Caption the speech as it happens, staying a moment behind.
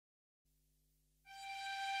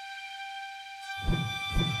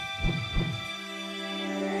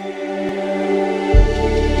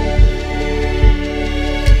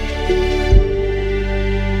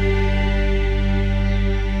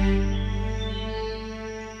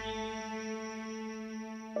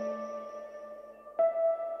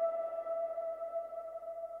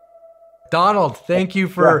Donald, thank you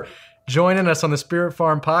for joining us on the Spirit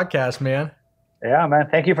Farm podcast, man. Yeah, man.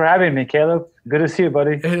 Thank you for having me, Caleb. Good to see you,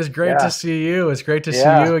 buddy. It is great to see you. It's great to see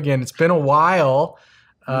Yeah. you again. It's been a while.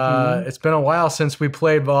 It's been a while since we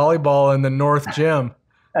played volleyball in the North Gym.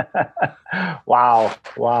 Wow.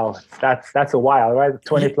 That's a while, right?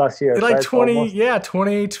 20 plus years, like right? 20, Almost.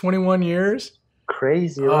 20, 21 years.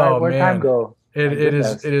 Crazy, right? Oh Where'd time man, go? it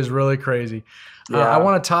Goodness. is really crazy. I Yeah.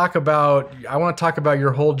 want to talk about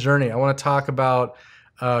your whole journey. I want to talk about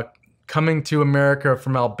coming to America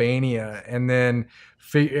from Albania, and then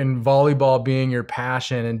in volleyball being your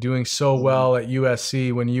passion and doing so well at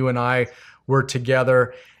USC when you and I were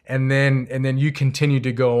together. And then you continued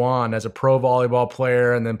to go on as a pro volleyball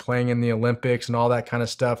player and then playing in the Olympics and all that kind of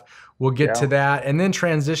stuff. We'll get to that. And then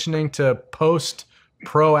transitioning to post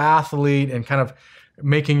pro athlete and kind of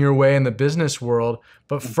making your way in the business world.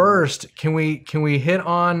 But first, can we hit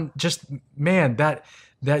on just, man, that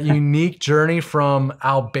unique journey from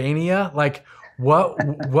Albania? Like what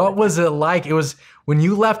was it like? It was when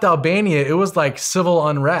you left Albania, it was like civil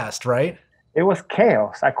unrest, right? It was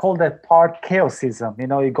chaos. I call that part chaos-ism. You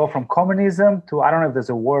know, you go from communism to, I don't know if there's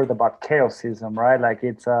a word about chaos-ism, right? Like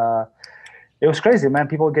it was crazy, man.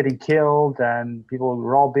 People getting killed and people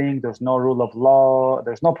robbing. There's no rule of law.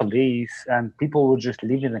 There's no police. And people would just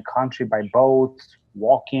live in the country by boat,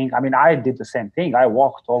 walking. I mean, I did the same thing. I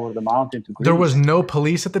walked over the mountain to Greece. There was no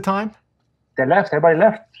police at the time? They left. Everybody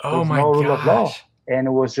left. Oh my no rule of law. And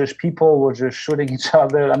it was just people were just shooting each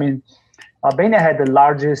other. I mean, Albania had the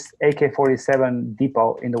largest AK-47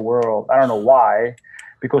 depot in the world. I don't know why,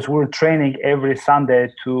 because we were training every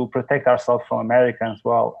Sunday to protect ourselves from Americans.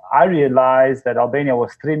 Well, I realized that Albania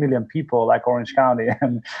was 3 million people, like Orange County.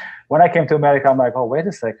 And when I came to America, I'm like, oh, wait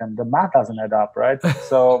a second, the math doesn't add up, right?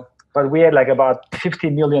 So, but we had like about 50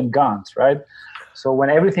 million guns, right? So when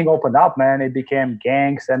everything opened up, man, it became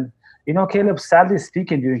gangs. And, you know, Caleb, sadly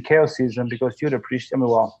speaking, during chaos-ism, because you'd appreciate,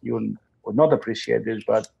 you would not appreciate this,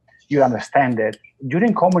 but you understand it.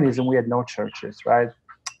 During communism, we had no churches, right?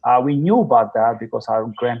 We knew about that because our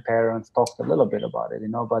grandparents talked a little bit about it, you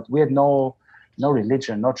know, but we had no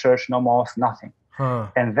religion, no church, no mosque, nothing.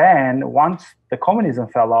 And then once the communism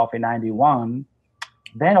fell off in 91,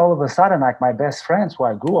 then all of a sudden, like my best friends who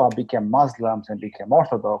I grew up became Muslims and became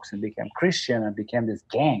Orthodox and became Christian and became these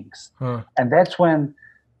gangs. And that's when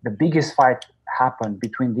the biggest fight happened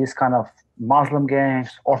between these kind of Muslim gangs,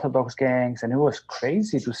 Orthodox gangs, and it was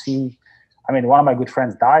crazy to see. I mean, one of my good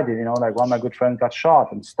friends died, you know, like one of my good friends got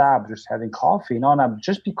shot and stabbed just having coffee, you know, and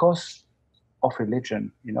just because of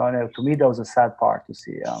religion, you know, and to me, that was a sad part to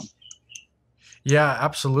see. Yeah,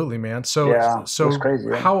 absolutely, man. So it was crazy,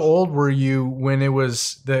 how old were you when it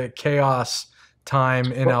was the chaos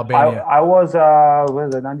time in Albania? I was,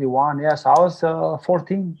 91? Yes, I was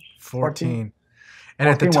 14. 14. And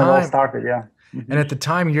at the when time, it all started, And at the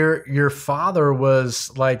time, your father was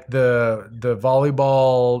like the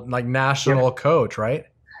volleyball like national coach, right?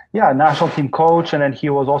 Yeah, national team coach, and then he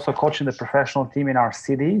was also coaching the professional team in our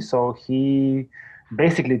city. So he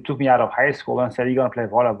basically took me out of high school and said, "You're gonna play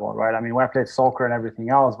volleyball, right?" I mean, I played soccer and everything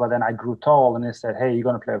else, but then I grew tall, and he said, "Hey, you're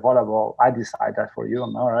gonna play volleyball. I decide that for you."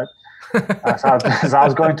 I'm all right. So I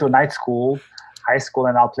was going to night school, high school,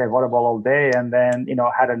 and I'll play volleyball all day, and then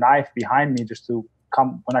had a knife behind me just to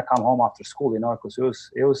come when I come home after school, because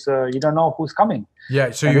it was you don't know who's coming.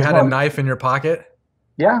 Yeah. So you had a knife in your pocket?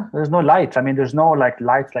 Yeah. There's no lights. I mean, there's no like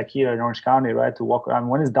lights like here in Orange County, right? To walk around.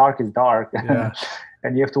 When it's dark, it's dark. Yeah.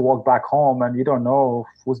 And you have to walk back home and you don't know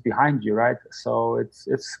who's behind you, right? So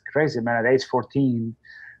it's crazy, man. At age 14,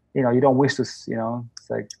 you don't wish to, it's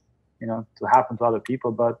like, to happen to other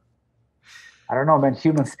people, but I don't know, man,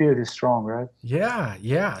 human spirit is strong, right? Yeah.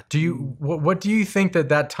 Yeah. What do you think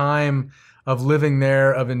that time of living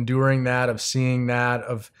there, of enduring that, of seeing that,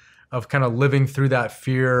 of kind of living through that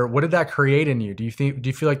fear, what did that create in you? Do you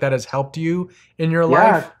feel like that has helped you in your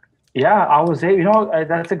life? Yeah, I was,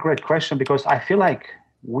 that's a great question, because I feel like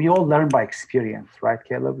we all learn by experience, right,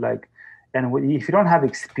 Caleb? Like, and if you don't have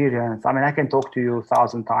experience, I mean, I can talk to you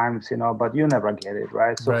 1,000 times, but you never get it,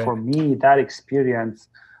 right? So Right. For me, that experience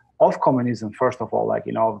of communism, first of all, like,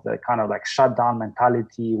 the kind of like shutdown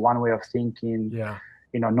mentality, one way of thinking, Yeah.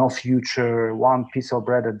 No future, one piece of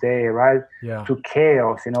bread a day, right? Yeah. To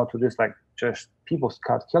chaos, to this, like, just people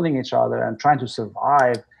start killing each other and trying to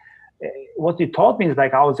survive. What it taught me is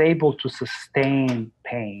like I was able to sustain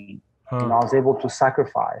pain. I was able to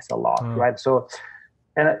sacrifice a lot, right? So,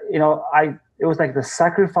 and it was like the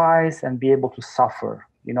sacrifice and be able to suffer.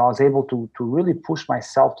 I was able to really push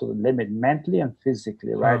myself to the limit mentally and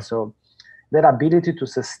physically, right? So that ability to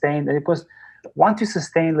sustain, and because once you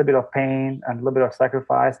sustain a little bit of pain and a little bit of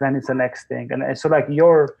sacrifice, then it's the next thing. And so like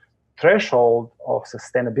your threshold of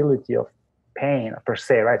sustainability of pain per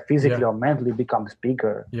se, right, physically Yeah. or mentally, becomes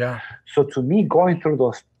bigger. Yeah. So to me, going through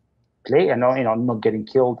those not getting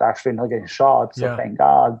killed, actually not getting shot, so Yeah. thank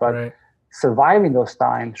God, but Right. surviving those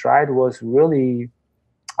times, right, was really,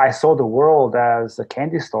 I saw the world as a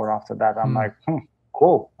candy store after that. I'm like,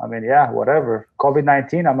 cool. I mean, yeah, whatever.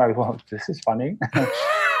 COVID-19, I'm like, well, this is funny.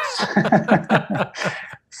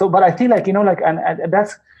 So, but I think like, and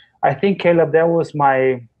that's, I think, Caleb, that was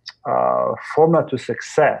my formula to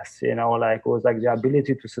success, like, it was like the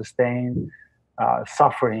ability to sustain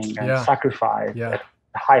suffering and Yeah. sacrifice Yeah. at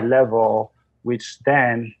a high level, which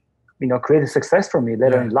then, created success for me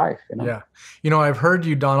later Yeah. in life. Yeah. I've heard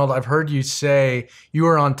you, Donald, I've heard you say you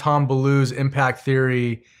were on Tom Ballew's Impact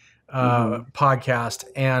Theory podcast,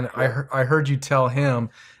 and I heard you tell him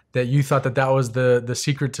that you thought that was the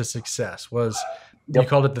secret to success was, you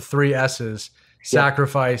called it the 3 S's: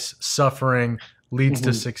 sacrifice, suffering, leads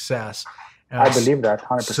to success. I believe that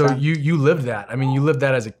 100%. So you lived that. I mean, you lived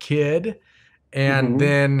that as a kid, and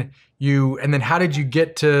then how did you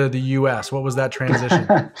get to the U.S.? What was that transition?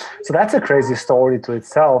 So that's a crazy story to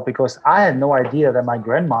itself, because I had no idea that my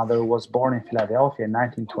grandmother was born in Philadelphia in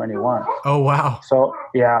 1921. Oh, wow. So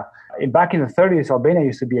yeah, back in the 30s, Albania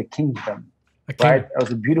used to be a kingdom. Right? It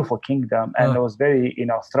was a beautiful kingdom, and it was very,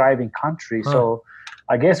 thriving country. So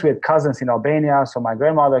I guess we had cousins in Albania. So my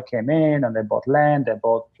grandmother came in and they bought land, they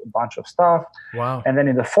bought a bunch of stuff. Wow. And then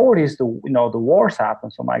in the 40s, the wars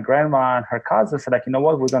happened. So my grandma and her cousins said, like, you know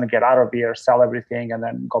what, we're going to get out of here, sell everything, and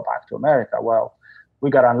then go back to America. Well, we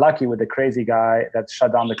got unlucky with the crazy guy that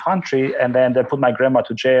shut down the country. And then they put my grandma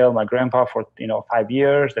to jail, my grandpa for, 5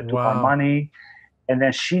 years. They took our money. And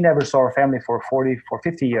then she never saw her family for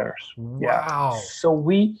 50 years. Wow. Yeah. So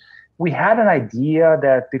we had an idea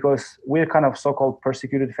that because we're kind of so-called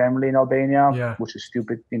persecuted family in Albania, which is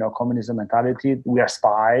stupid, communism mentality. We are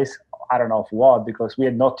spies. I don't know of what, because we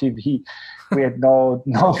had no TV, we had no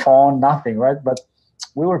phone, nothing, right? But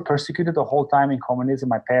we were persecuted the whole time in communism,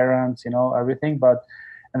 my parents, everything.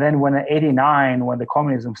 And then when in 89, when the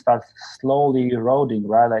communism started slowly eroding,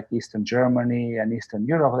 right, like Eastern Germany and Eastern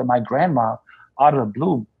Europe, then my grandma, out of the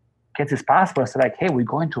blue, gets his passport and said, like, hey, we're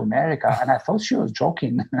going to America. And I thought she was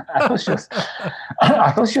joking. I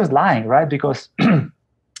thought she was lying, right? Because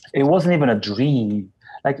it wasn't even a dream.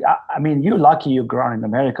 Like, I mean, you're lucky you're grown in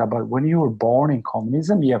America, but when you were born in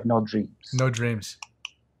communism, you have no dreams. No dreams.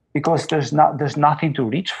 Because there's nothing to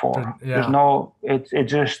reach for. There's no, it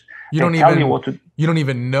just, you don't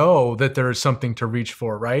even know that there is something to reach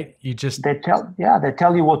for, right? You just, they tell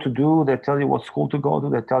you what to do. They tell you what school to go to.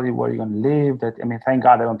 They tell you where you're going to live. Thank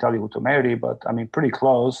God they don't tell you who to marry, but pretty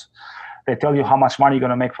close. They tell you how much money you're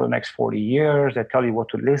going to make for the next 40 years. They tell you what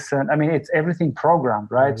to listen. It's everything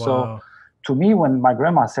programmed, right? Wow. So to me, when my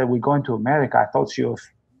grandma said we're going to America, I thought she was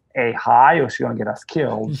high or she's going to get us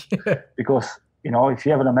killed. Because, if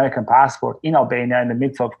you have an American passport in Albania in the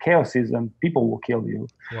midst of Chaos-ism, people will kill you.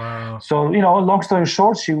 Wow. So, long story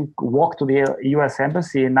short, she walked to the U.S.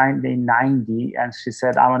 Embassy in 1990 and she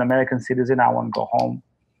said, I'm an American citizen, I want to go home.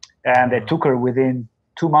 And they took her within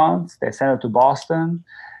 2 months. They sent her to Boston.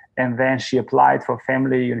 And then she applied for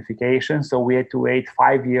family unification. So we had to wait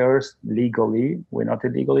 5 years legally. We're not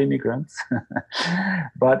illegal immigrants.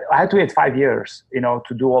 But I had to wait 5 years,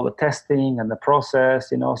 to do all the testing and the process,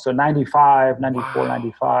 So 95, 94,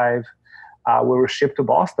 95, we were shipped to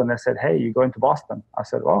Boston. They said, hey, you're going to Boston. I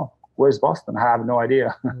said, oh, where's Boston? I have no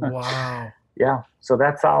idea. Wow. Yeah. So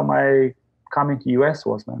that's how my coming to U.S.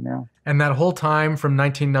 was, man. Yeah. And that whole time from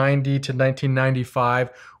 1990 to 1995,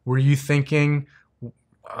 were you thinking,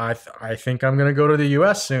 I think I'm going to go to the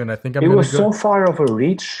U.S. soon. I think I'm going to go. It was so far of a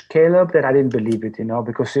reach, Caleb, that I didn't believe it,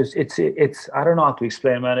 because it's I don't know how to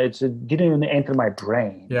explain, man. It didn't even enter my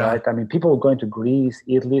brain, right? People were going to Greece,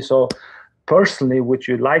 Italy. So personally, would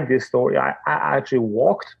you like this story? I actually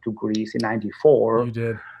walked to Greece in 94. You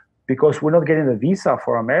did. Because we're not getting the visa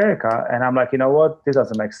for America. And I'm like, you know what? This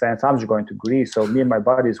doesn't make sense. I'm just going to Greece. So me and my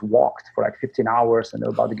buddies walked for like 15 hours and they're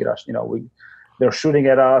about to get us, they're shooting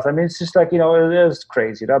at us. It's just like, it was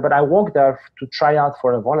crazy, right? But I walked there to try out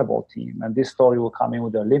for a volleyball team. And this story will come in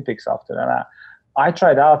with the Olympics after. And I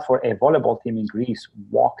tried out for a volleyball team in Greece,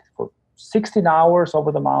 walked for 16 hours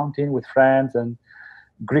over the mountain with friends and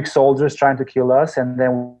Greek soldiers trying to kill us. And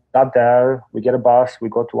then we got there, we get a bus, we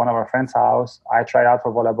go to one of our friends' house. I tried out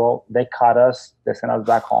for volleyball. They cut us. They sent us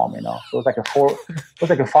back home, So it was like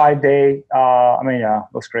a 5-day, it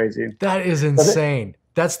was crazy. That is insane.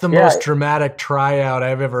 That's the most dramatic tryout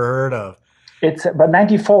I've ever heard of. But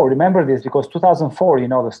 94, remember this, because 2004,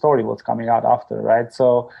 the story was coming out after, right?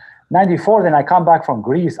 So 94, then I come back from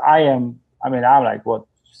Greece. I'm like,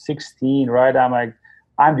 16, right? I'm like,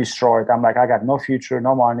 I'm destroyed. I'm like, I got no future,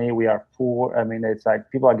 no money. We are poor. I mean, it's like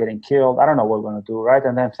people are getting killed. I don't know what we're going to do, right?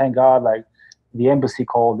 And then thank God, like the embassy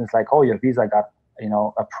called. And it's like, oh, your visa got,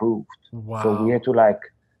 approved. Wow. So we had to like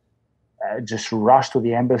just rush to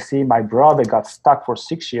the embassy. My brother got stuck for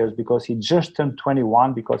 6 years because he just turned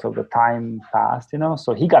 21 because of the time passed,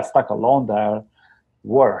 So he got stuck alone there.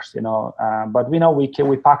 Worse, but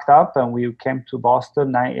we packed up and we came to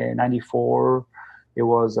Boston. 94. It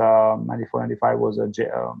was 94, 95 was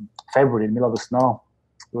February, in the middle of the snow.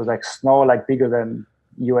 It was like snow, like bigger than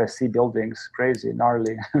USC buildings, crazy,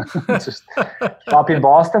 gnarly. Just up in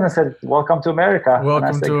Boston and said, "Welcome to America."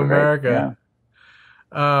 Welcome to America.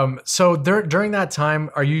 Yeah. So during that time,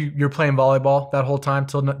 you're playing volleyball that whole time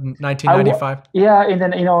till 1995? Yeah, and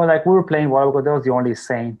then like we were playing volleyball. That was the only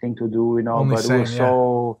sane thing to do,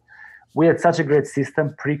 we had such a great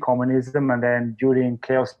system pre-communism, and then during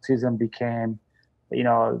Chaos-ism became,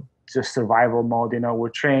 just survival mode. We're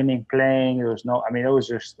training, playing. There was no, it was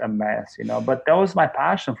just a mess, But that was my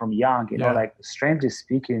passion from young, like strangely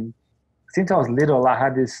speaking, since I was little, I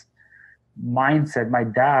had this mindset. My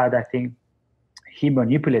dad, I think, he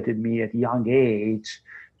manipulated me at a young age.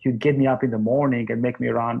 He'd get me up in the morning and make me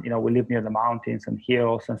run. We live near the mountains and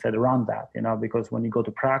hills, and said, run that, because when you go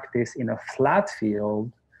to practice in a flat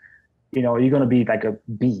field, you're going to be like a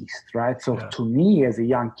beast, right? So to me, as a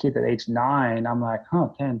young kid at age 9, I'm like,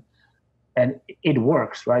 10. And it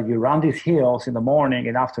works, right? You run these hills in the morning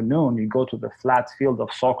and afternoon, you go to the flat field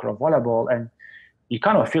of soccer or volleyball, and you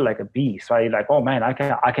kind of feel like a beast, right? You're like, oh man, I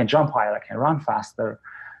can jump higher, I can run faster.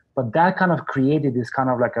 But that kind of created this kind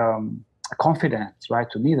of like a confidence, right,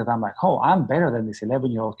 to me, that I'm like, oh, I'm better than these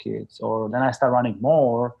 11-year-old kids. Or then I start running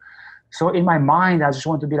more. So in my mind, I just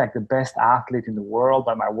want to be like the best athlete in the world.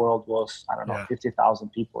 But my world was,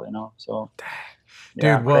 50,000 people, So,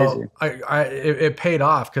 dude, well, it paid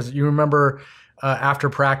off, because you remember after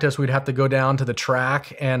practice, we'd have to go down to the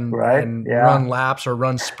track and run laps or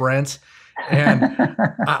run sprints. And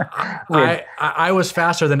I was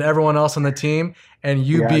faster than everyone else on the team, and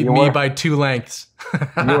you beat me by 2 lengths.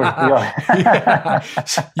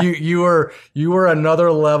 You were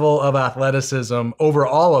another level of athleticism over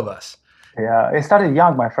all of us. Yeah, it started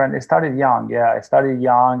young, my friend. It started young. Yeah, it started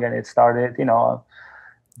young, and it started,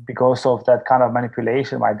 because of that kind of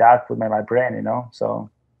manipulation my dad put in my brain, So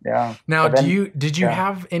yeah. Now, did you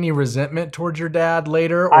have any resentment towards your dad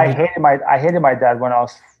later? Or I hated my dad when I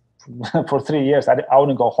was for 3 years. I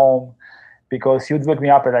wouldn't go home because he would wake me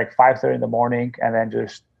up at like 5:30 in the morning, and then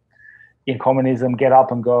just in communism, get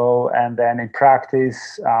up and go. And then in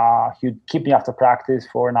practice, he'd keep me after practice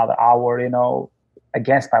for another hour,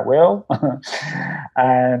 against my will.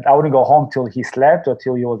 And I wouldn't go home till he slept or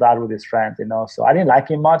till he was out with his friends, So I didn't like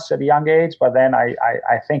him much at a young age, but then I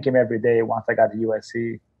thank him every day once I got to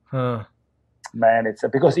USC. Man, it's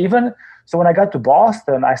because so when I got to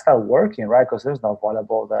Boston, I started working, right? Because there's no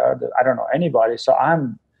volleyball there. I don't know anybody. So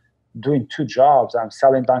I'm doing 2 jobs. I'm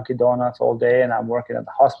selling Dunkin' Donuts all day, and I'm working at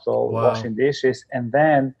the hospital, washing dishes. And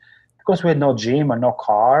then because we had no gym and no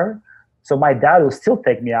car, so my dad would still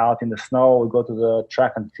take me out in the snow. We'd go to the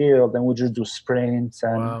track and field, and we'd just do sprints.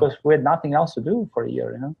 And because we had nothing else to do for a year,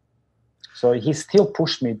 So he still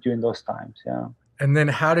pushed me during those times, And then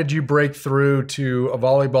how did you break through to a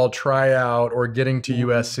volleyball tryout or getting to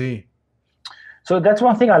USC? So that's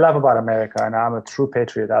one thing I love about America, and I'm a true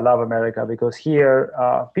patriot. I love America because here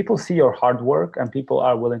people see your hard work and people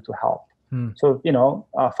are willing to help. So,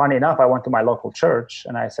 funny enough, I went to my local church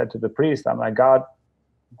and I said to the priest, I'm like, God,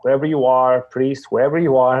 whoever you are, priest, whoever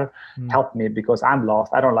you are, help me because I'm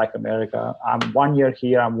lost. I don't like America. I'm 1 year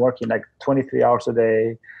here. I'm working like 23 hours a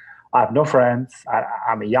day. I have no friends.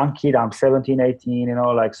 I'm a young kid. I'm 17, 18,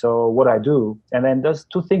 so what do I do? And then those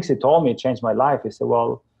 2 things he told me changed my life. He said,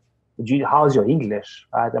 well, how's your English?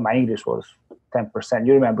 Right? And my English was 10%.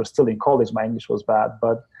 You remember, still in college, my English was bad.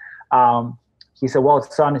 But he said, well,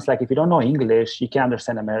 son, it's like if you don't know English, you can't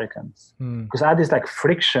understand Americans. Because I had this like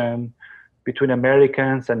friction between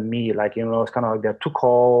Americans and me. Like, it's kind of like they're too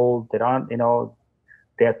cold. They don't,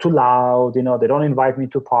 they're too loud. They don't invite me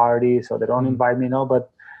to parties, or they don't invite me,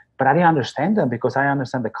 But I didn't understand them because I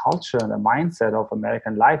understand the culture and the mindset of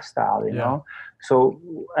American lifestyle, you know. So,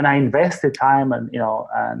 and I invested time and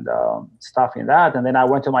stuff in that. And then I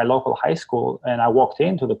went to my local high school and I walked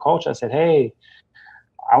into the coach. I said, "Hey,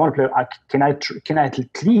 I want to play. Can I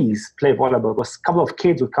please play volleyball?" Because a couple of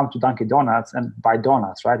kids would come to Dunkin' Donuts and buy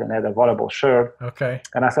donuts, right? And they had a volleyball shirt. Okay.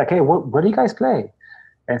 And I was like, "Hey, where do you guys play?"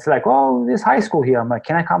 And it's like, "Oh, this high school here." I'm like,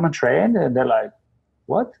 "Can I come and train?" And they're like,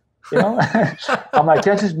 "What?" I'm like,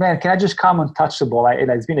 can I just come and touch the ball?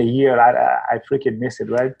 It's been a year. I freaking miss it,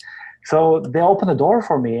 right? So they opened the door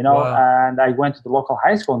for me, Wow. and I went to the local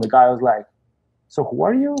high school, and the guy was like, "So who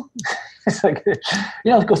are you?" It's like,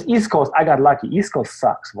 because East Coast, I got lucky. East Coast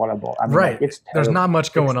sucks volleyball. I mean, Right. it's There's terrible. not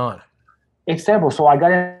much going on. It's terrible. So I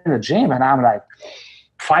got in the gym, and I'm like,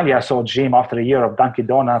 finally I saw a gym after a year of Dunkin'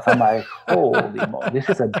 Donuts. I'm like, holy moly, this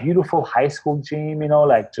is a beautiful high school gym,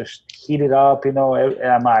 like just heated up, and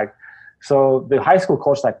I'm like, so the high school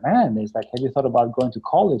coach like, man, he's like, have you thought about going to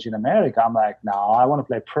college in America? I'm like, no, I want to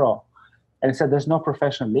play pro. And he said, there's no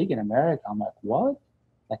professional league in America. I'm like, what?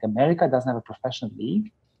 Like America doesn't have a professional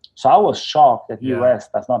league? So I was shocked that US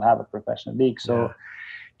does not have a professional league. So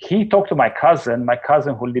he talked to my cousin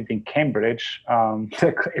who lived in Cambridge.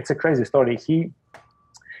 It's a crazy story.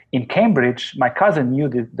 In Cambridge, my cousin knew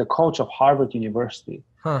the coach of Harvard University.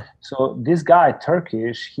 Huh. So this guy,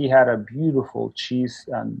 Turkish, he had a beautiful cheese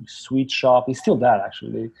and sweet shop. He's still there,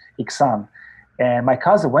 actually, Iksan. And my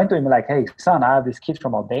cousin went to him like, hey, son, I have this kid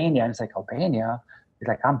from Albania. And he's like, Albania? He's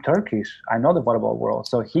like, I'm Turkish. I know the volleyball world.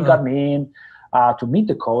 So he got me in to meet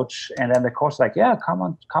the coach. And then the coach was like, yeah, come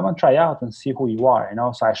on, try out and see who you are.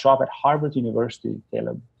 So I show up at Harvard University,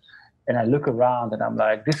 Caleb. And I look around and I'm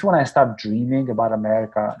like, this is when I start dreaming about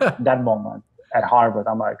America. That moment at Harvard,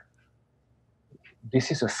 I'm like,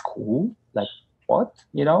 this is a school? Like, what?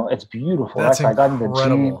 It's beautiful. That's right? So incredible. I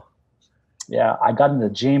got in the gym. Yeah, I got in the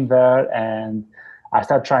gym there and I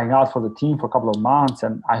started trying out for the team for a couple of months.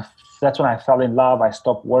 And that's when I fell in love. I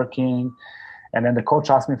stopped working. And then the coach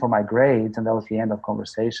asked me for my grades. And that was the end of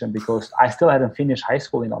conversation because I still hadn't finished high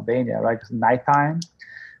school in Albania, right? It's nighttime.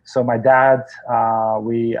 So my dad,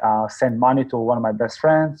 we sent money to one of my best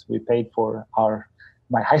friends. We paid for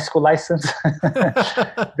my high school license.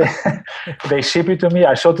 they ship it to me.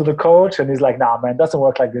 I show to the coach and he's like, nah, man, it doesn't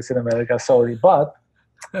work like this in America. Sorry, but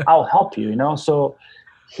I'll help you, So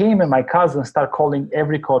him and my cousin start calling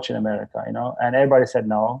every coach in America, and everybody said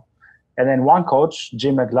no. And then one coach,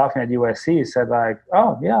 Jim McLaughlin at USC, said like,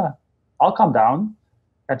 oh yeah, I'll come down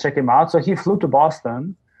and check him out. So he flew to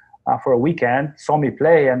Boston for a weekend, saw me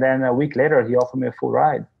play, and then a week later he offered me a full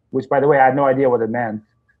ride, which by the way, I had no idea what it meant,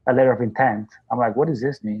 a letter of intent. I'm like, what does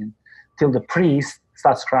this mean? Till the priest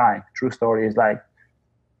starts crying. True story. Is like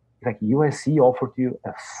USC offered you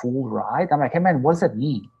a full ride? I'm like, hey man, what does that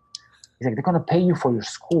mean? He's like, they're going to pay you for your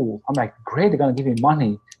school. I'm like, great, they're going to give me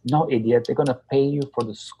money. No, idiot, they're going to pay you for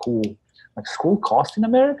the school. Like, school costs in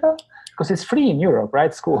America? Because it's free in Europe,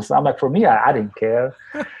 right? School. So I'm like, for me, I didn't care.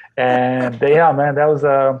 And yeah, man,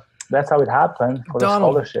 that's how it happened for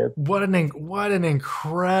Donald, the scholarship. What an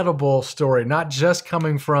incredible story. Not just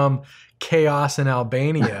coming from chaos in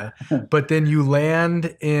Albania, but then you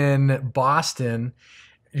land in Boston.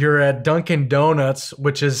 You're at Dunkin' Donuts,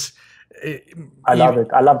 which is I love it.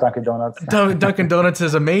 I love Dunkin' Donuts. Dunkin' Donuts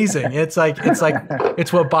is amazing.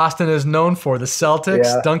 It's what Boston is known for. The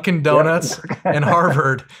Celtics, Dunkin' Donuts, and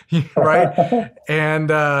Harvard, right? And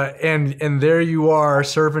there you are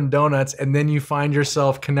serving donuts, and then you find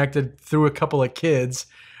yourself connected through a couple of kids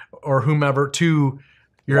or whomever to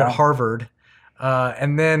you're at Harvard.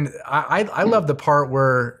 And then I love the part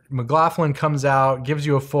where McLaughlin comes out, gives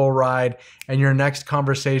you a full ride, and your next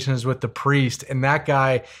conversation is with the priest. And that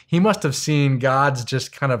guy, he must have seen God's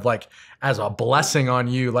just kind of like as a blessing on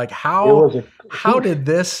you. Like how did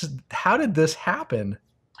this happen?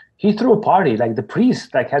 He threw a party. Like the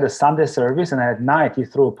priest had a Sunday service, and at night he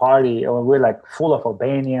threw a party, and we're like full of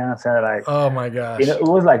Albanians, and like, oh my gosh, it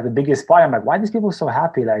was like the biggest party. I'm like, why are these people so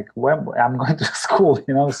happy? Like, when I'm going to school,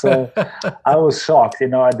 So I was shocked,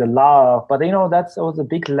 at the love. But that was a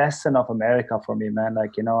big lesson of America for me, man.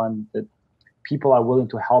 Like, and the people are willing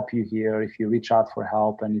to help you here if you reach out for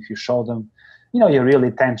help and if you show them, your real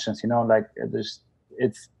intentions. Like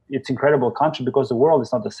it's incredible country because the world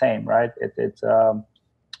is not the same, right?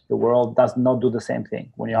 The world does not do the same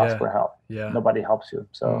thing when you ask for help. Yeah. Nobody helps you.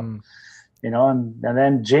 So, and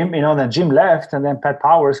then Jim left, and then Pat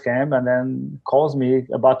Powers came and then calls me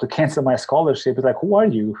about to cancel my scholarship. He's like, who are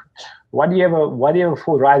you? Why do you have a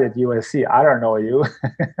full ride at USC? I don't know you.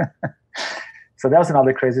 So that was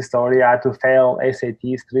another crazy story. I had to fail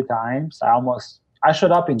SATs 3 times. I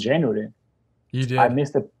showed up in January. You did? I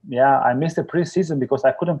missed the preseason because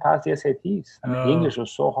I couldn't pass the SATs. I mean, English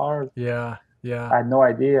was so hard. Yeah. I had no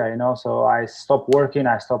idea, so I stopped working,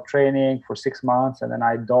 I stopped training for 6 months, and then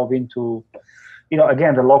I dove into,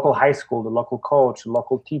 again, the local high school, the local coach, the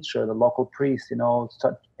local teacher, the local priest,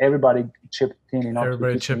 everybody chipped in,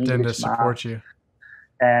 everybody chipped in to support you.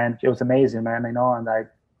 And it was amazing, man, and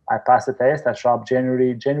I passed the test. I showed up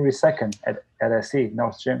January 2nd at SC. No,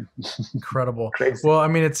 it's Jim. Incredible. Crazy. Well, I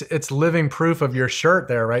mean, it's living proof of your shirt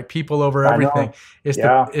there, right? People over everything. It's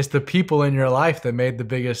the people in your life that made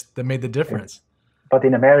the difference. But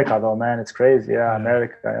in America, though, man, it's crazy. Yeah,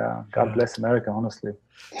 America. Yeah, God bless America, honestly.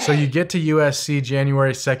 So you get to USC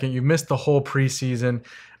January 2nd. You missed the whole preseason.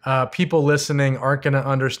 People listening aren't going to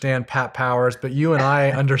understand Pat Powers, but you and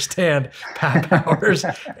I understand Pat Powers,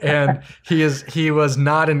 and he was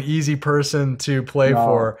not an easy person to play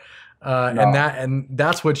for, and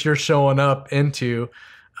that's what you're showing up into.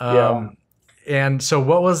 And so,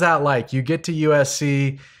 what was that like? You get to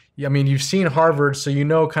USC. I mean, you've seen Harvard, so you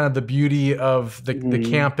know kind of the beauty of the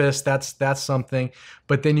campus. That's something.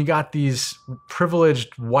 But then you got these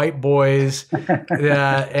privileged white boys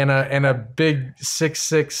and a big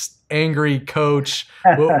 6'6" angry coach.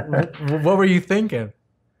 What were you thinking?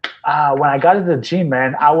 When I got to the gym,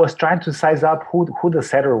 man, I was trying to size up who the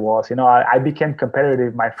setter was. You know, I became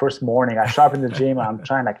competitive my first morning. I shop in the gym. And I'm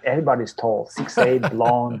trying, like, everybody's tall, 6'8",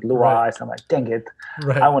 blonde, blue eyes. I'm like, dang it,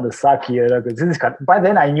 I want to suck here. Because this is by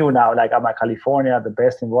then I knew now, like, I'm at California, the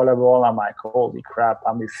best in volleyball. I'm like, holy crap,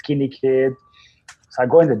 I'm this skinny kid. So I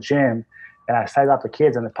go in the gym and I size up the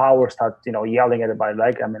kids, and the power start, yelling at everybody.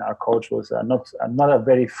 Like, I mean, our coach was not a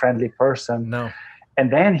very friendly person. No. And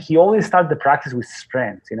then he always started the practice with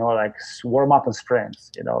sprints, like warm up and sprints,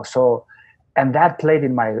 So, and that played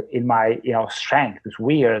in my strength. It's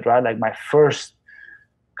weird, right? Like my first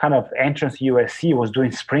kind of entrance to USC was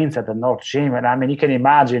doing sprints at the North Gym, and I mean, you can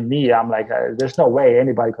imagine me. I'm like, there's no way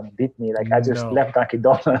anybody gonna beat me. Like I just left Dunkin'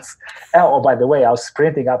 Donuts. Oh, by the way, I was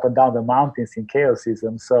sprinting up and down the mountains in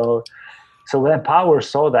Chaos-ism. So then Power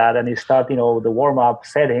saw that, and he started, the warm up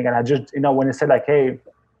setting, and I just, when he said like, hey,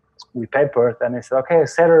 we papered, and they said, okay,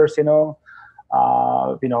 setters, set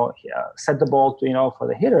the ball to, for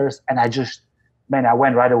the hitters. And I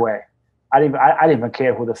went right away. I didn't even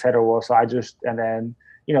care who the setter was. So and then,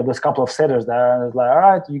 there's a couple of setters there, and it's like, all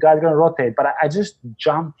right, you guys are going to rotate. But I just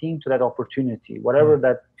jumped into that opportunity, whatever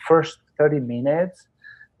that first 30 minutes.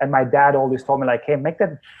 And my dad always told me, like, hey, make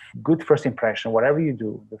that good first impression, whatever you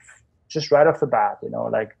do, just right off the bat,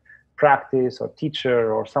 like practice or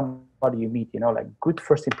teacher or somebody you meet, like good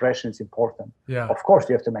first impression is important. Yeah. Of course,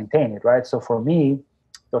 you have to maintain it, right? So for me,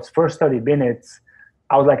 those first 30 minutes,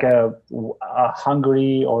 I was like a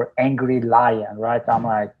hungry or angry lion, right? I'm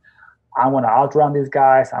like, I want to outrun these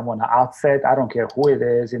guys. I want to outset. I don't care who it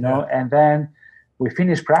is, And then we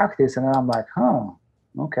finish practice, and then I'm like,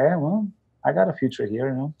 okay, well, I got a future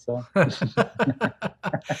here, So.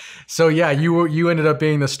 So yeah, you ended up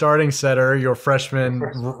being the starting setter your freshman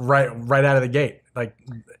right out of the gate. Like,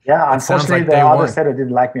 yeah, unfortunately, the other setter didn't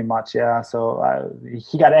like me much. Yeah, so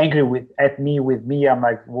he got angry at me. I'm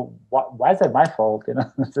like, well, why is that my fault?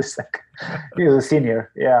 It's just like he was a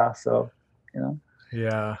senior. Yeah, so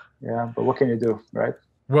Yeah. But what can you do, right?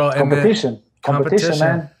 Well, competition,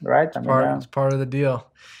 man, right? It's part of the deal.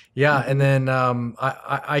 Yeah, and then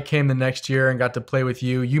I came the next year and got to play with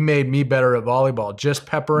you. You made me better at volleyball. Just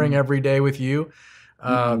peppering every day with you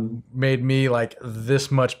made me like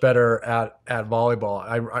this much better at volleyball.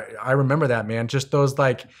 I remember that, man. Just those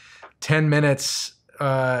like 10 minutes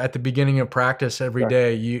at the beginning of practice every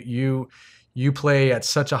day. You play at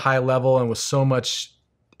such a high level and with so much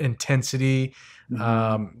intensity.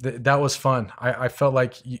 That was fun. I felt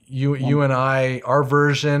like you and I, our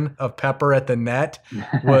version of Pepper at the net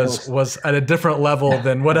was at a different level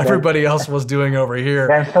than what everybody else was doing over here.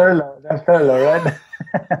 Dan Furlow, right?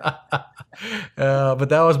 But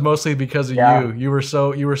that was mostly because of you. You were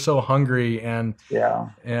so hungry and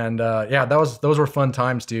those were fun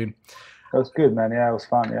times, dude. That was good, man. Yeah, it was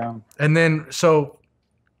fun. Yeah. And then so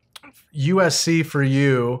USC for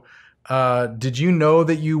you. Did you know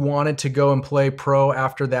that you wanted to go and play pro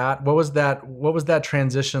after that? What was that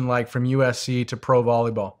transition like from USC to pro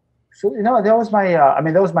volleyball? So, that was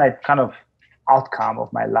my kind of outcome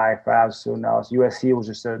of my life. Right? As soon as USC was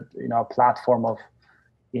just a platform of,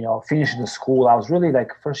 finishing the school. I was really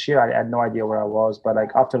like first year, I had no idea where I was, but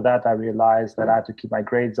like after that, I realized that I had to keep my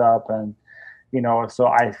grades up, and, so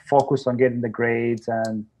I focused on getting the grades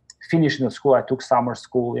and finishing the school. I took summer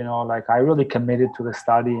school, like I really committed to the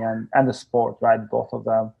study and the sport, right? Both of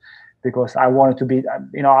them, because I wanted to be,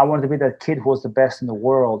 that kid who was the best in the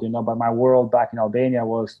world, but my world back in Albania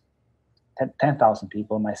was 10,000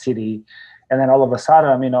 people in my city. And then all of a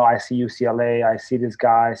sudden, I see UCLA, I see these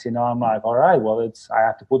guys, I'm like, all right, well, I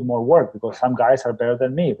have to put more work because some guys are better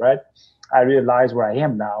than me, right? I realize where I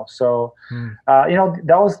am now. So, that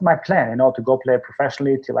was my plan, to go play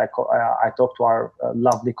professionally till I talked to our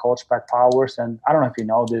lovely coach, Pat Powers. And I don't know if you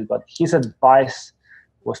know this, but his advice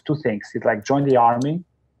was two things. He's like, join the Army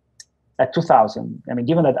at 2000. I mean,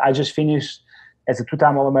 given that I just finished as a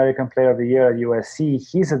two-time All-American Player of the Year at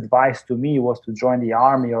USC, his advice to me was to join the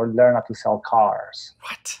Army or learn how to sell cars.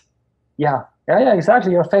 What? Yeah,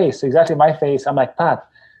 exactly. Your face, exactly my face. I'm like, Pat,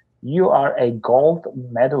 you are a gold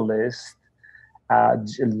medalist,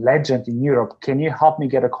 legend in Europe. Can you help me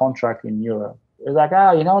get a contract in Europe? It's like,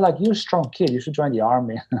 like you're a strong kid. You should join the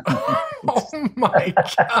army. Oh my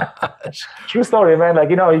gosh. True story, man. Like,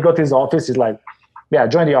 he got to his office. He's like, yeah,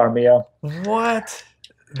 join the army. Yeah. What?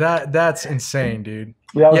 That's insane, dude.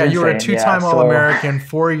 That was Yeah, insane. you were a two-time So, All-American,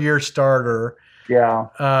 4-year starter.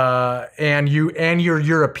 Yeah. And you're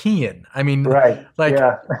European. I mean, right. like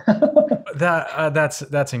yeah.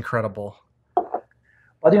 that's incredible.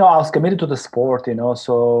 But I was committed to the sport.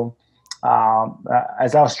 So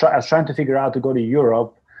as I was trying to figure out to go to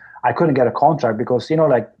Europe, I couldn't get a contract because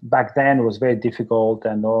like back then it was very difficult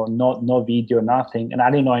and no video, nothing, and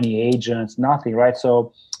I didn't know any agents, nothing, right?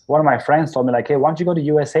 So one of my friends told me like, hey, why don't you go to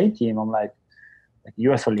USA team? I'm like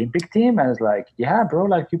U.S. Olympic team, and it's like, yeah, bro,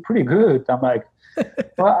 like you're pretty good. I'm like,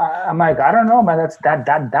 well, I don't know, man.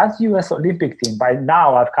 That's U.S. Olympic team. By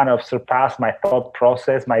now, I've kind of surpassed my thought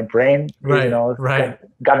process. My brain, right.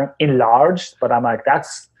 gotten enlarged. But I'm like,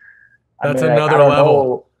 that's another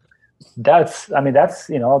level. That's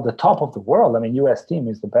the top of the world. I mean, U.S. team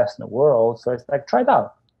is the best in the world. So it's like, try it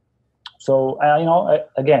out. So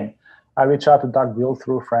again, I reach out to Doug Bill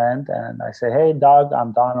through a friend, and I say, hey, Doug,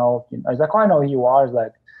 I'm Donald. He's like, oh, I know who you are. He's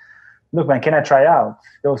like, look, man, can I try out?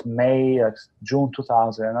 It was June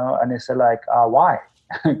 2000, and he said like, why?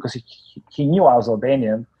 Because he knew I was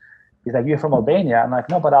Albanian. He's like, you're from Albania? I'm like,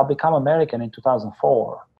 no, but I'll become American in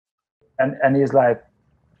 2004. And he's like,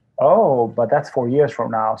 oh, but that's 4 years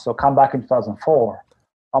from now. So come back in 2004.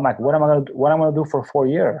 I'm like, what am I gonna do for 4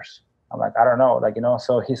 years? I'm like, I don't know.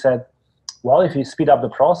 So he said, well, if you speed up the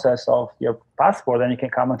process of your passport, then you can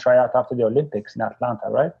come and try out after the Olympics in Atlanta,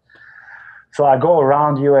 right? So I go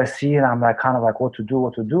around USC and I'm like, kind of like, what to do.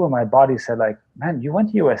 And my body said like, man, you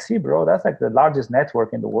went to USC, bro. That's like the largest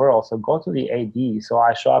network in the world. So go to the AD. So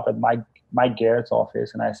I show up at Mike Garrett's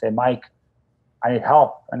office and I say, Mike, I need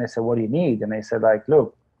help. And they said, what do you need? And they said like,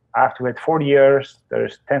 look, I have to wait 40 years.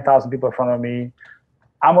 There's 10,000 people in front of me.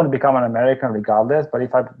 I'm going to become an American regardless. But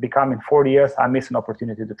if I become in 40 years, I miss an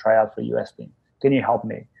opportunity to try out for US team. Can you help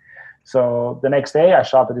me? So the next day, I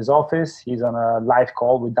show up at his office. He's on a live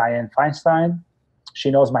call with Dianne Feinstein.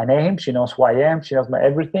 She knows my name. She knows who I am. She knows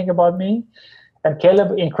everything about me. And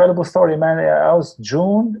Caleb, incredible story, man. I was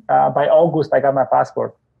June. By August, I got my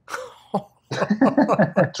passport.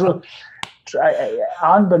 True.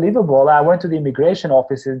 Unbelievable. I went to the immigration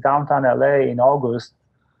office in downtown LA in August,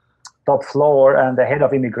 top floor, and the head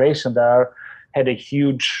of immigration there had a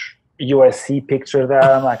huge USC picture there.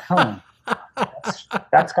 I'm like,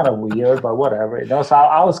 that's kind of weird, but whatever. So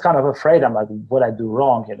I was kind of afraid. I'm like, what I do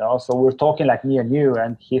wrong, So we're talking like me and you,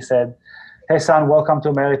 and he said, hey, son, welcome to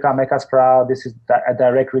America. Make us proud. This is a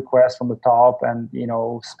direct request from the top, and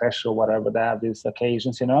special whatever they have these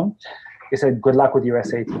occasions. He said, good luck with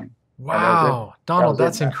USA team. Wow, Donald,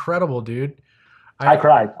 that's incredible, dude. I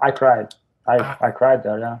cried. I cried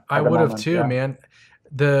there. Yeah, I would have too, man.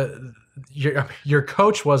 Your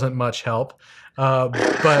coach wasn't much help, but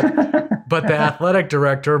the athletic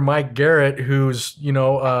director, Mike Garrett, who's a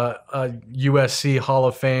USC Hall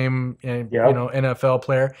of Fame and NFL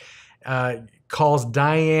player, calls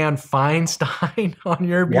Dianne Feinstein on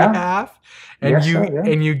your behalf, and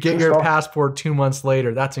you get your passport 2 months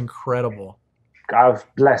later. That's incredible. I was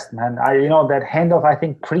blessed, man. That hand of, I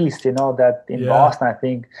think, priest, that in Boston, I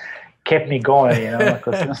think, kept me going,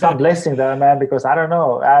 because some blessing there, man, because I don't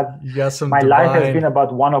know. Life has been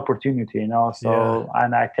about one opportunity, and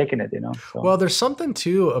I've taken it, So. Well, there's something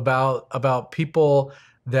too about people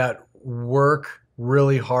that work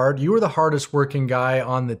really hard. You were the hardest working guy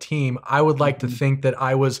on the team. I would like to think that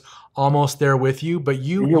I was almost there with you, but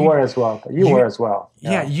you were as well. You were as well.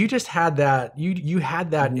 Yeah, you just had that. You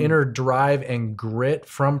had that inner drive and grit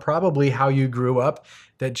from probably how you grew up.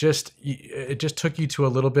 That it just took you to a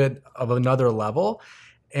little bit of another level,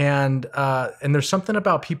 and there's something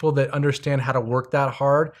about people that understand how to work that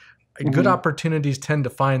hard. Good opportunities tend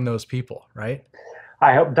to find those people, right?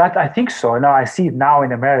 I hope that. I think so. I see it now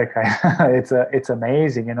in America. it's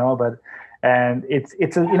amazing, but. And it's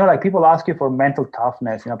like people ask you for mental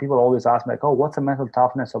toughness. People always ask me like, oh, what's the mental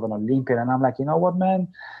toughness of an Olympian? And I'm like, you know what, man?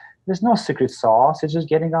 There's no secret sauce. It's just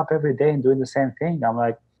getting up every day and doing the same thing. I'm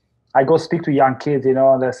like, I go speak to young kids, and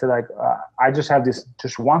they say like, I just have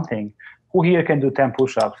just one thing. Who here can do 10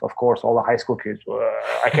 push-ups? Of course, all the high school kids.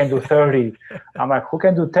 I can do 30. I'm like, who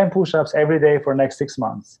can do 10 push-ups every day for the next 6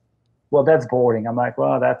 months? Well, that's boring. I'm like,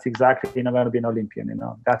 well, that's exactly, going to be an Olympian.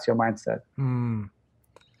 That's your mindset.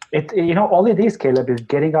 All it is, Caleb, is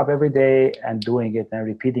getting up every day and doing it and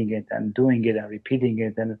repeating it and doing it and repeating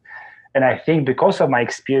it. And I think because of my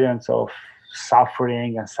experience of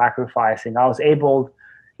suffering and sacrificing, I was able,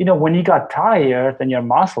 when you got tired and your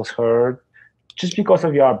muscles hurt, just because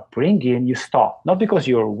of your upbringing, you stop. Not because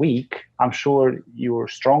you're weak. I'm sure you're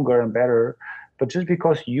stronger and better, but just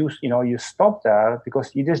because you stopped that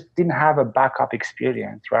because you just didn't have a backup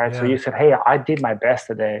experience, right? So you said, hey, I did my best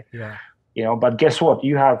today. But guess what?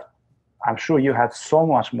 I'm sure you had so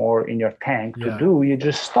much more in your tank to do. You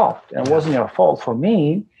just stopped, and it wasn't your fault. For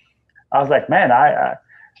me, I was like, man,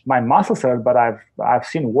 my muscles hurt, but I've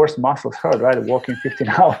seen worse muscles hurt, right? Walking 15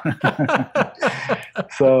 hours.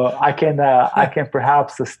 So I can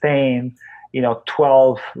perhaps sustain,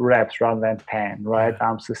 12 reps rather than 10, right?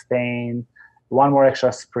 I'm sustained one more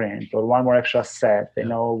extra sprint or one more extra set,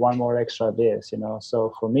 one more extra this,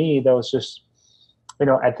 So for me, that was just,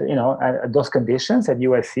 at those conditions at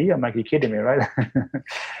USC, I'm like, you're kidding me, right?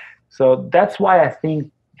 So that's why I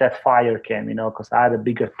think that fire came, because I had a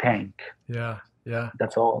bigger tank. Yeah.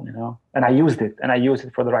 That's all, and I used it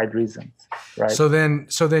for the right reasons. Right. So then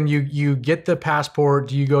you get the passport.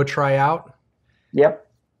 Do you go try out? Yep.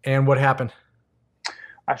 And what happened?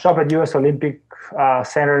 I showed up at U.S. Olympic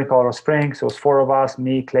Center in Colorado Springs. It was 4 of us,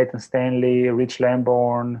 me, Clayton Stanley, Rich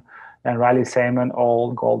Lamborn, and Riley Salmon,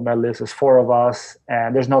 all gold medalists. There's 4 of us,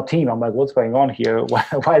 and there's no team. I'm like, what's going on here?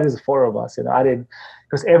 Why is there 4 of us? I didn't,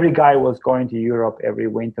 because every guy was going to Europe every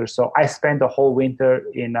winter. So I spent the whole winter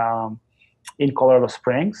in Colorado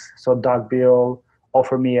Springs. So Doug Bill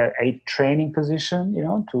offered me a training position,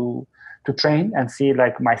 to train and see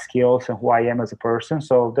like my skills and who I am as a person.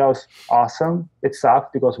 So that was awesome. It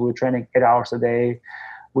sucked because we were training 8 hours a day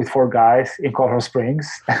with 4 guys in Colorado Springs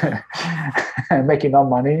and making no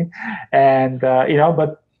money. And,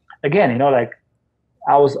 but again, like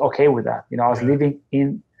I was okay with that. I was living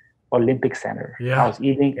in Olympic Center. I was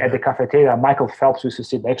eating at the cafeteria. Michael Phelps used to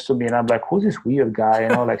sit next to me, and I'm like, "Who's this weird guy?"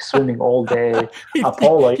 Like swimming all day.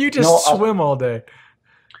 Apollo, you just swim all day.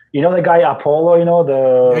 The guy Apollo.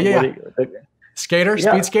 The skater,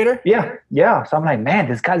 speed skater. Yeah. So I'm like, man,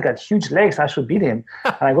 this guy's got huge legs. I should beat him.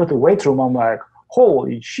 And I go to the weight room. I'm like,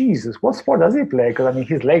 holy Jesus, what sport does he play? Because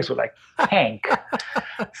his legs were like tank.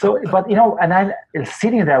 So, but and I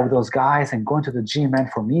sitting there with those guys and going to the gym, man,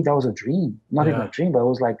 for me that was a dream. Not even a dream, but it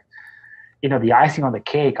was like, the icing on the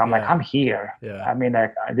cake. I'm like, I'm here.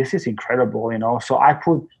 This is incredible, So I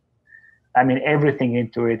put, everything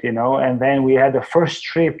into it, And then we had the first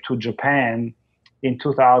trip to Japan in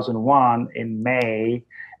 2001 in May,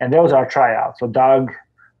 and that was our tryout. So Doug,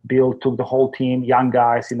 Bill took the whole team, young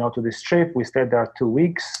guys, to this trip. We stayed there 2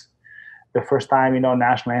 weeks. The first time,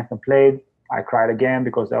 national anthem played, I cried again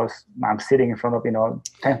because I'm sitting in front of,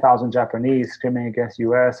 10,000 Japanese screaming against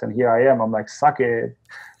US, and here I am. I'm like, suck it.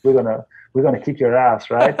 We're gonna kick your ass,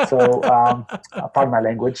 right? So, pardon my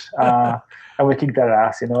language, and we kicked their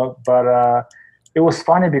ass, But it was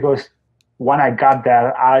funny because when I got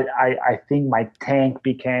there, I think my tank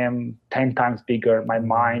became 10 times bigger. My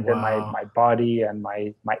mind and my body and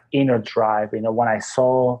my inner drive. When I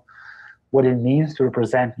saw what it means to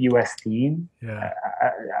represent U.S. team.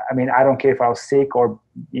 I don't care if I was sick or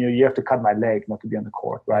you have to cut my leg not to be on the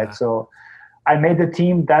court, right? So I made the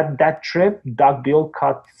team that trip. Doug Bill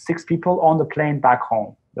cut 6 people on the plane back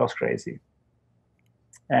home. That was crazy.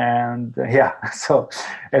 And so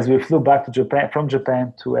as we flew back to Japan, from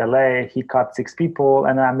Japan to LA, he cut 6 people,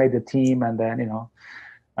 and I made the team. And then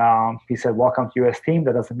he said, "Welcome to U.S. team."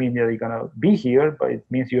 That doesn't mean that you're gonna be here, but it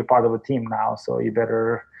means you're part of a team now. So you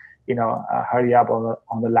better hurry up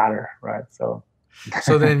on the ladder, right? So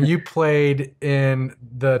then you played in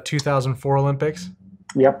the 2004 Olympics.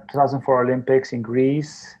 Yep, 2004 Olympics in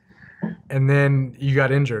Greece. And then you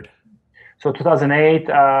got injured. So 2008,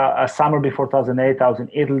 a summer before 2008, I was in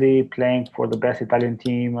Italy playing for the best Italian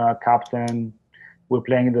team, captain. We're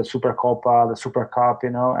playing in the Supercoppa, the Super Cup,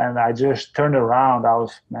 and I just turned around. I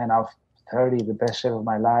was 30, the best shape of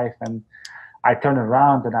my life. And I turned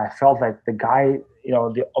around and I felt like the guy,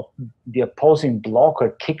 the opposing blocker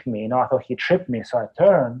kicked me. I thought he tripped me. So I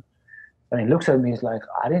turned and he looks at me. He's like,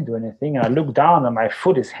 I didn't do anything. And I look down and my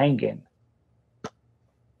foot is hanging.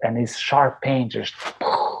 And his sharp pain just,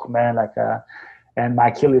 man, and my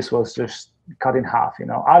Achilles was just cut in half,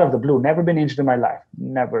 out of the blue. Never been injured in my life.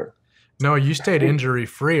 Never. No, you stayed injury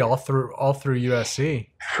free all through USC.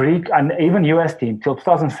 Freak, and even US team till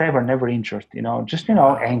 2007, never injured. Just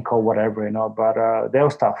ankle, whatever. But that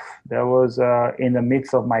was tough. That was in the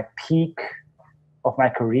midst of my peak of my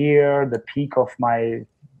career, the peak of my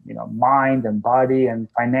mind and body, and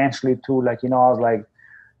financially too. I was like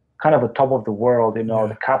kind of the top of the world.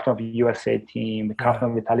 The captain of the USA team, the captain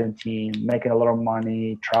of the Italian team, making a lot of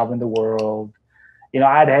money, traveling the world.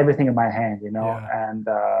 I had everything in my hand, Yeah. and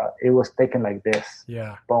it was taken like this.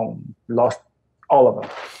 Yeah. Boom, lost all of them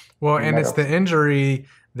Well, in a and matter it's of the injury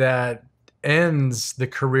that ends the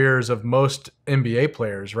careers of most NBA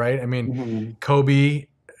players, right? I mean, Mhm. Kobe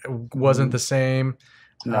wasn't Mhm. the same.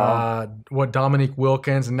 No. What Dominique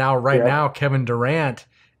Wilkins, and now right Yep. now Kevin Durant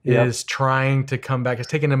Yep. is trying to come back. It's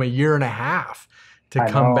taken him a year and a half to I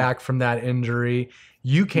come know. back from that injury.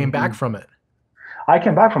 You came back Mhm. from it. I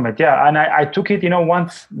came back from it, yeah, and I took it.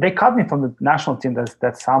 Once they cut me from the national team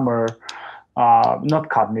that summer, not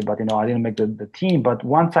cut me, but I didn't make the team. But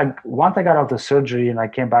once I got out of the surgery and I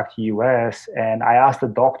came back to US, and I asked the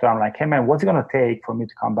doctor, I'm like, hey man, what's it gonna take for me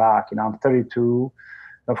to come back? I'm 32.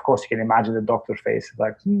 Of course, you can imagine the doctor's face. It's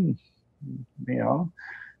like,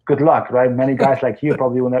 good luck, right? Many guys like you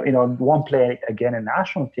probably will never, won't play again in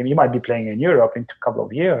national team. You might be playing in Europe in a couple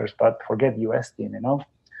of years, but forget US team.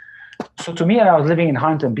 So to me, I was living in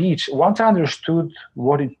Huntington Beach. Once I understood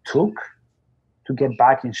what it took to get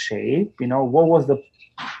back in shape, what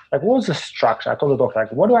was the structure? I told the doctor,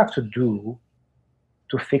 like, what do I have to do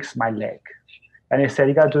to fix my leg? And he said,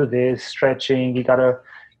 you gotta do this, stretching, you gotta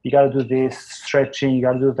do this, stretching, you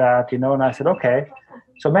gotta do that, and I said, okay.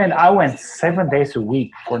 So man, I went 7 days a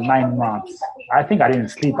week for 9 months. I think I didn't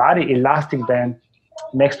sleep. I had an elastic band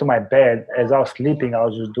next to my bed. As I was sleeping, I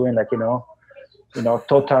was just doing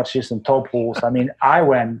toe touches and toe pulls. I mean, I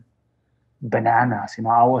went bananas.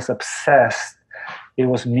 I was obsessed. It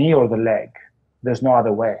was me or the leg. There's no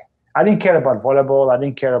other way. I didn't care about volleyball. I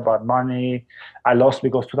didn't care about money. I lost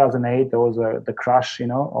because 2008 there was the crash,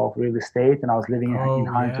 of real estate, and I was living in Oh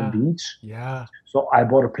Huntington yeah. Beach. Yeah. So I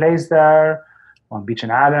bought a place there on Beach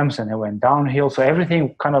and Adams, and it went downhill. So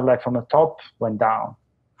everything kind of like from the top went down.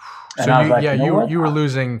 So And I was like, you know what? you were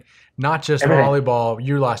losing not just Everything. volleyball,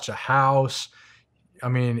 you lost your house. I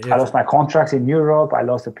mean, I if lost my contracts in Europe. I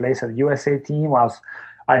lost a place at the U.S.A. team.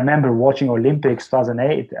 I remember watching Olympics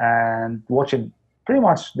 2008 and watching pretty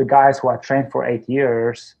much the guys who I trained for 8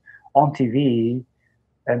 years on TV,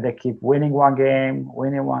 and they keep winning one game,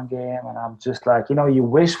 and I'm just like, you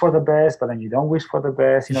wish for the best, but then you don't wish for the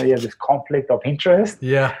best. You have this conflict of interest.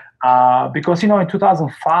 yeah. Because in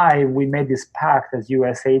 2005 we made this pact as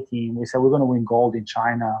USA team. We said we're going to win gold in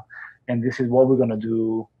China, and this is what we're going to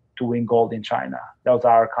do to win gold in China. That was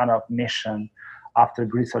our kind of mission after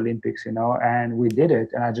Greece Olympics, and we did it.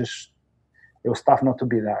 And it was tough not to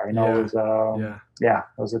be there. It was, it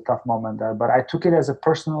was a tough moment there. But I took it as a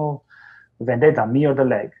personal vendetta, me or the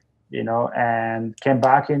leg, and came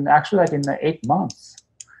back in actually like in 8 months.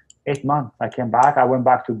 8 months, I came back. I went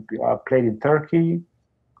back to played in Turkey.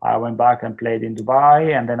 I went back and played in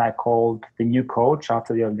Dubai, and then I called the new coach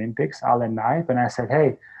after the Olympics, Alan Knipe, and I said,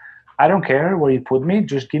 hey, I don't care where you put me,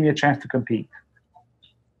 just give me a chance to compete.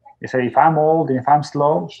 He said, if I'm old and if I'm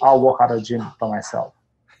slow, I'll walk out of the gym by myself.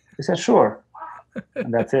 He said, sure.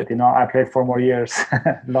 And that's it. I played 4 more years,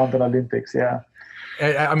 London Olympics, yeah.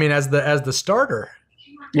 I mean, as the starter.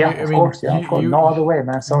 Yeah, of course. No other way,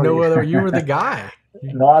 man. Sorry. No other. You were the guy.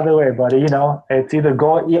 No other way, buddy. It's either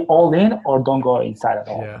go all in or don't go inside at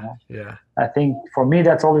all. Yeah, yeah. I think for me,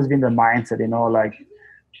 that's always been the mindset. Like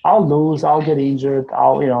I'll lose, I'll get injured,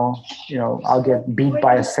 I'll get beat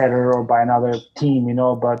by a setter or by another team.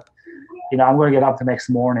 But I'm going to get up the next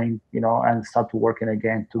morning, and start to working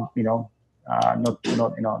again to not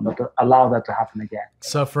to allow that to happen again.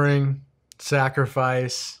 Suffering,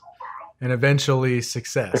 sacrifice, and eventually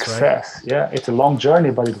success, right? Yeah. It's a long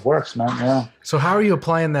journey, but it works, man. Yeah. So how are you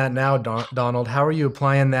applying that now, Donald? How are you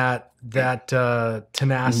applying that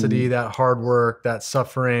tenacity, that hard work, that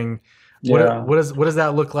suffering? Yeah. What does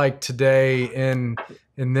that look like today in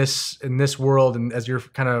this world, and as you're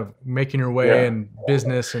kind of making your way in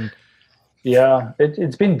business and Yeah,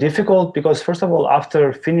 it's been difficult because, first of all,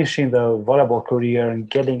 after finishing the volleyball career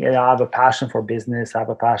and I have a passion for business, I have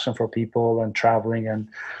a passion for people and traveling, and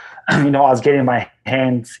I was getting my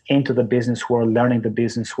hands into the business world, learning the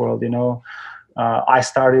business world. I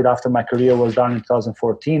started after my career was done in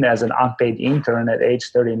 2014 as an unpaid intern at age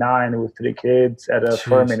 39 with 3 kids at a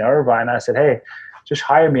firm in Irvine. I said, hey, just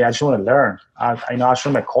hire me. I just want to learn. I just want to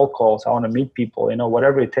make cold calls. I want to meet people,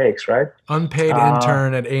 whatever it takes, right? Unpaid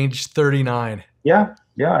intern at age 39. Yeah.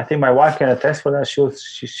 I think my wife can attest for that.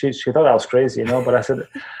 She thought I was crazy, but I said,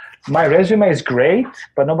 my resume is great,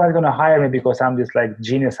 but nobody's going to hire me because I'm this like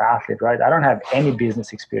genius athlete, right? I don't have any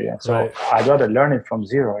business experience. So I'd rather learn it from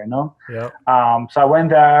zero, Yeah. So I went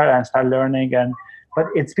there and started learning, but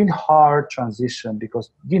it's been hard transition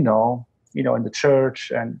because, in the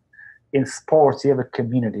church and in sports, you have a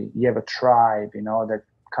community, you have a tribe, that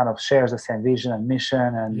kind of shares the same vision and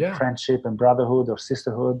mission and friendship and brotherhood or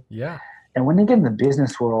sisterhood. Yeah. And when you get in the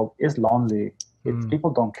business world, it's lonely. It's people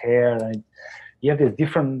don't care. And you have this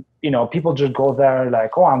different, people just go there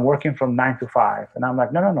like, oh, I'm working from 9 to 5. And I'm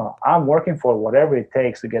like, no. I'm working for whatever it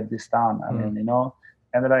takes to get this done. I mean,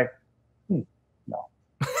 and they're like, no.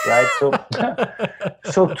 Right.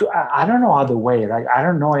 I don't know other way. Like, I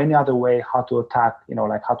don't know any other way how to attack,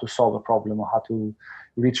 like how to solve a problem or how to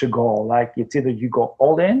reach a goal. Like, it's either you go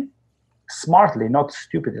all in smartly, not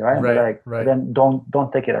stupidly, right? But then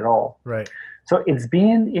don't take it at all. Right. So it's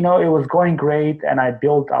been, it was going great, and I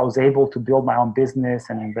was able to build my own business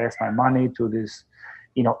and invest my money to this,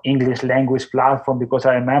 English language platform, because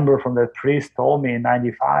I remember from the priest told me in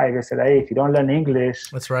 95, he said, hey, if you don't learn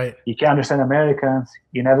English, that's right, you can't understand Americans,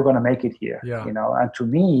 you're never going to make it here. Yeah. And to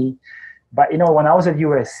me, but when I was at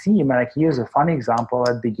USC, man, like, here's a funny example.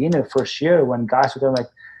 At the beginning of first year, when guys would tell me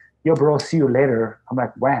like, yo, bro, see you later. I'm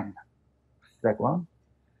like, when? Like, what?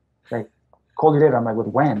 Like, call you later. I'm like,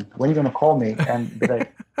 what, when? When are you going to call me? And be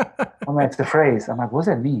like, I'm like, it's the phrase. I'm like, what does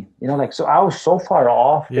that mean? So I was so far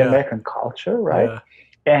off the American culture, right? Yeah.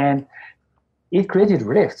 And it created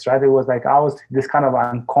rifts, right? It was like, I was this kind of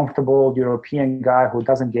uncomfortable European guy who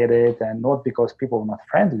doesn't get it. And not because people were not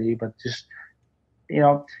friendly, but just,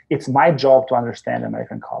 it's my job to understand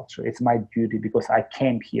American culture. It's my duty because I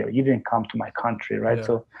came here. You didn't come to my country, right? Yeah.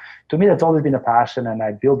 So to me, that's always been a passion. And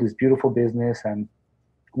I built this beautiful business, and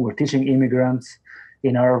we're teaching immigrants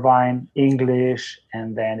in Irvine English,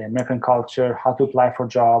 and then American culture, how to apply for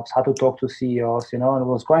jobs, how to talk to CEOs, and it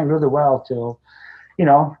was going really well till,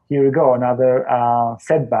 here we go, another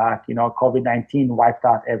setback, COVID-19 wiped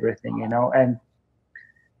out everything, and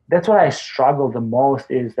that's what I struggle the most,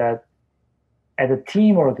 is that at a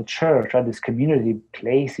team or at the church, at this community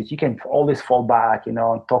places, you can always fall back, and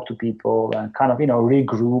talk to people and kind of,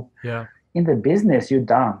 regroup. Yeah. In the business, you're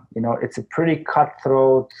done. It's a pretty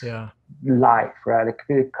cutthroat life, right? A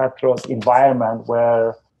pretty cutthroat environment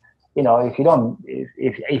where,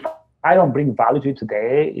 if I don't bring value to you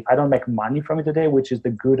today, if I don't make money from it today, which is the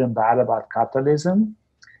good and bad about capitalism,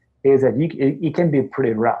 is that it can be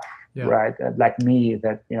pretty rough, right? Like me,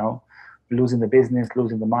 that, losing the business,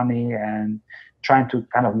 losing the money, and trying to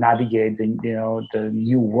kind of navigate the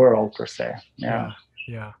new world per se. Yeah.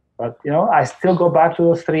 But I still go back to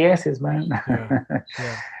those 3 S's, man.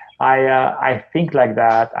 Yeah. I think like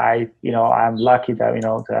that. I'm lucky that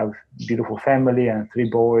to have a beautiful family and 3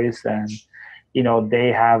 boys, and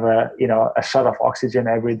they have a shot of oxygen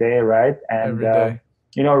every day, right? And every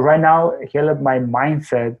day. Right now, Caleb, my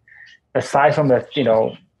mindset, aside from the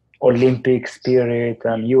Olympic spirit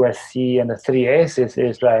and USC and the 3 S's,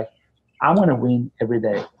 is like, I'm gonna win every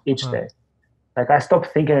day, each day. Like, I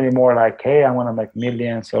stopped thinking anymore like, hey, I want to make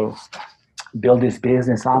millions or build this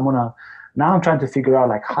business. Now I'm trying to figure out,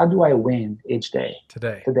 like, how do I win each day?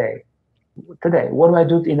 Today. What do I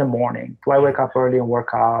do in the morning? Do I wake up early and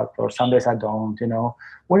work out? Or some days I don't,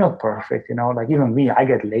 We're not perfect, like, even me, I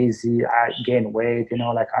get lazy, I gain weight,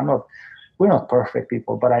 like, we're not perfect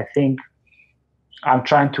people, but I think I'm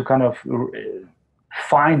trying to kind of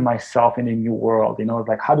find myself in a new world,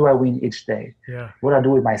 like, how do I win each day? Yeah. What do I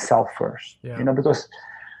do with myself first? Because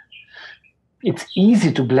it's easy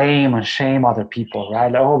to blame and shame other people, right?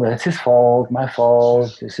 Like, oh, but it's his fault, my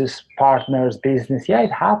fault, this is partner's business. Yeah,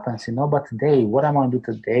 it happens, but today, what am I going to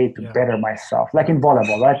do today to better myself? Like in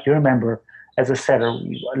volleyball, right? You remember, as a setter,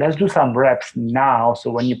 let's do some reps now,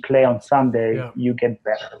 so when you play on Sunday, you get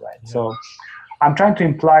better, right? Yeah. So I'm trying to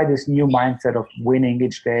imply this new mindset of winning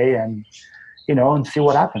each day, and and see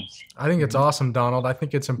what happens. I think it's awesome, Donald. I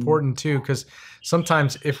think it's important too, because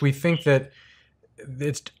sometimes if we think that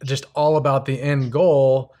it's just all about the end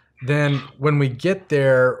goal, then when we get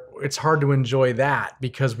there, it's hard to enjoy that,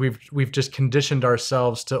 because we've just conditioned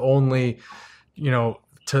ourselves to only,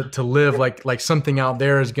 to live like something out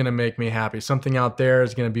there is going to make me happy. Something out there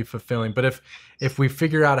is going to be fulfilling. But if we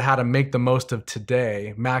figure out how to make the most of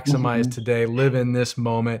today, maximize today, live in this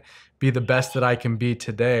moment, be the best that I can be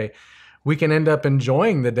today, we can end up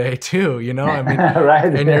enjoying the day too, I mean,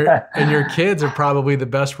 right. And your kids are probably the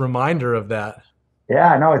best reminder of that.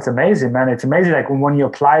 Yeah, no, it's amazing, man. It's amazing, like, when you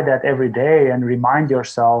apply that every day and remind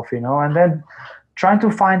yourself, and then trying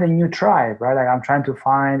to find a new tribe, right? Like, I'm trying to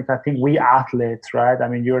find, I think we athletes, right? I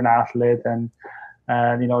mean, you're an athlete, and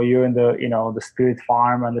you're in the the Spirit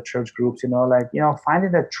Farm and the church groups,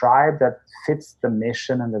 finding that tribe that fits the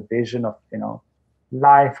mission and the vision of,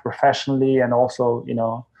 life professionally and also,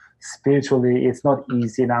 spiritually. It's not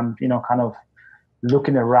easy, and I'm kind of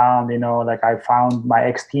looking around, like, I found my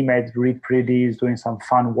ex-teammate Reed Pretty is doing some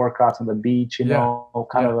fun workouts on the beach, kind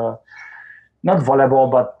of a, not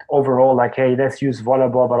volleyball, but overall, like, hey, let's use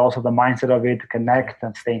volleyball, but also the mindset of it to connect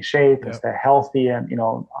and stay in shape and stay healthy and,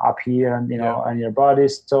 up here and, and your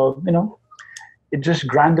bodies. So, it just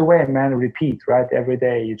grind away, man. Repeat, right? Every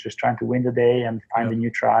day, you're just trying to win the day and find a new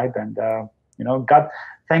tribe. And you know,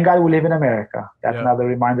 thank God we live in America. That's another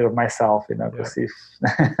reminder of myself, you know, because if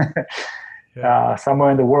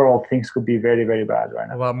somewhere in the world things could be very, very bad right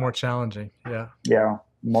now. A lot more challenging. Yeah,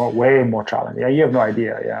 way more challenging. Yeah, you have no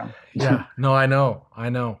idea. Yeah. No, I know.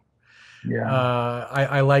 Yeah.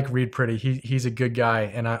 I like Reed Pretty. He's a good guy,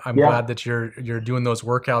 and I'm glad that you're doing those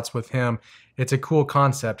workouts with him. It's a cool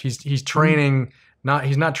concept. He's training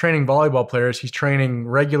he's not training volleyball players. He's training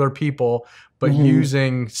regular people, but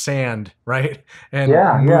using sand, right? And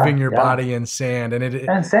moving your body in sand. And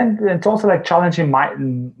it's also like challenging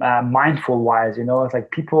mindful wise. You know, it's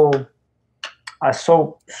like people are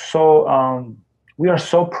so we are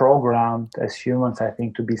so programmed as humans, I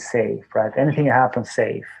think, to be safe, right? Anything that happens,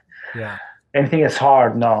 safe. Yeah. Anything that's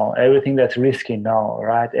hard, no. Everything that's risky, no,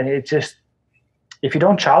 right? And it just, if you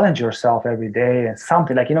don't challenge yourself every day and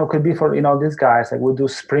something like, you know, could be for, you know, these guys, like we'll do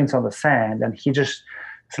sprints on the sand and it's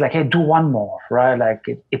like, hey, do one more, right? Like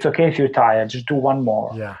it's okay if you're tired, just do one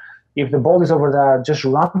more. Yeah. If the ball is over there, just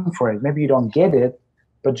run for it. Maybe you don't get it,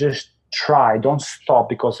 but just try. Don't stop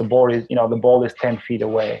because the ball is 10 feet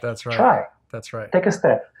away. That's right. Try. That's right. Take a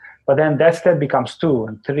step. But then that step becomes 2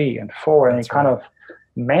 and 3 and 4. And it kind of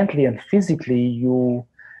mentally and physically, you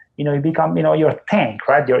become, you know, your tank,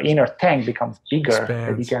 right? Your inner tank becomes bigger,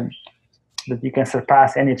 that you can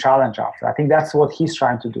surpass any challenge after. I think that's what he's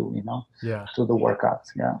trying to do, you know, through the workouts.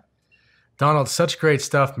 Yeah. Donald, such great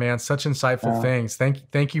stuff, man. Such insightful things.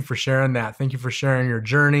 Thank you for sharing that. Thank you for sharing your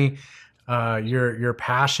journey, your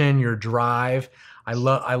passion, your drive. I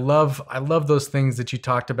love those things that you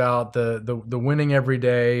talked about, the winning every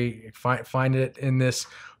day, find it in this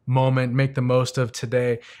moment, make the most of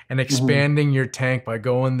today, and expanding your tank by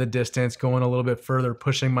going the distance, going a little bit further,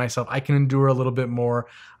 pushing myself. I can endure a little bit more.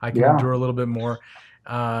 And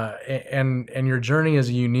your journey is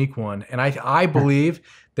a unique one. And I believe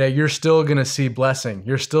that you're still going to see blessing.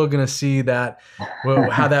 You're still going to see that,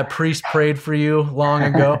 how that priest prayed for you long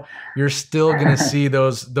ago. You're still going to see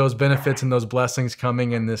those benefits and those blessings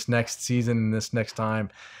coming in this next season, in this next time.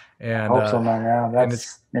 And I hope so, man. Yeah,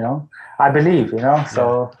 that's, you know, I believe, you know,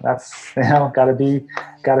 so that's, you know,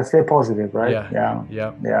 gotta stay positive, right?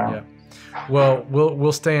 Yeah. Well,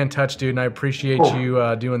 we'll stay in touch, dude. And I appreciate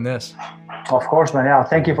you doing this. Of course, man. Yeah.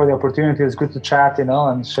 Thank you for the opportunity. It's good to chat, you know,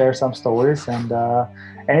 and share some stories. And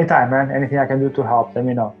anytime, man, anything I can do to help, let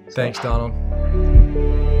me know. Thanks, Donald.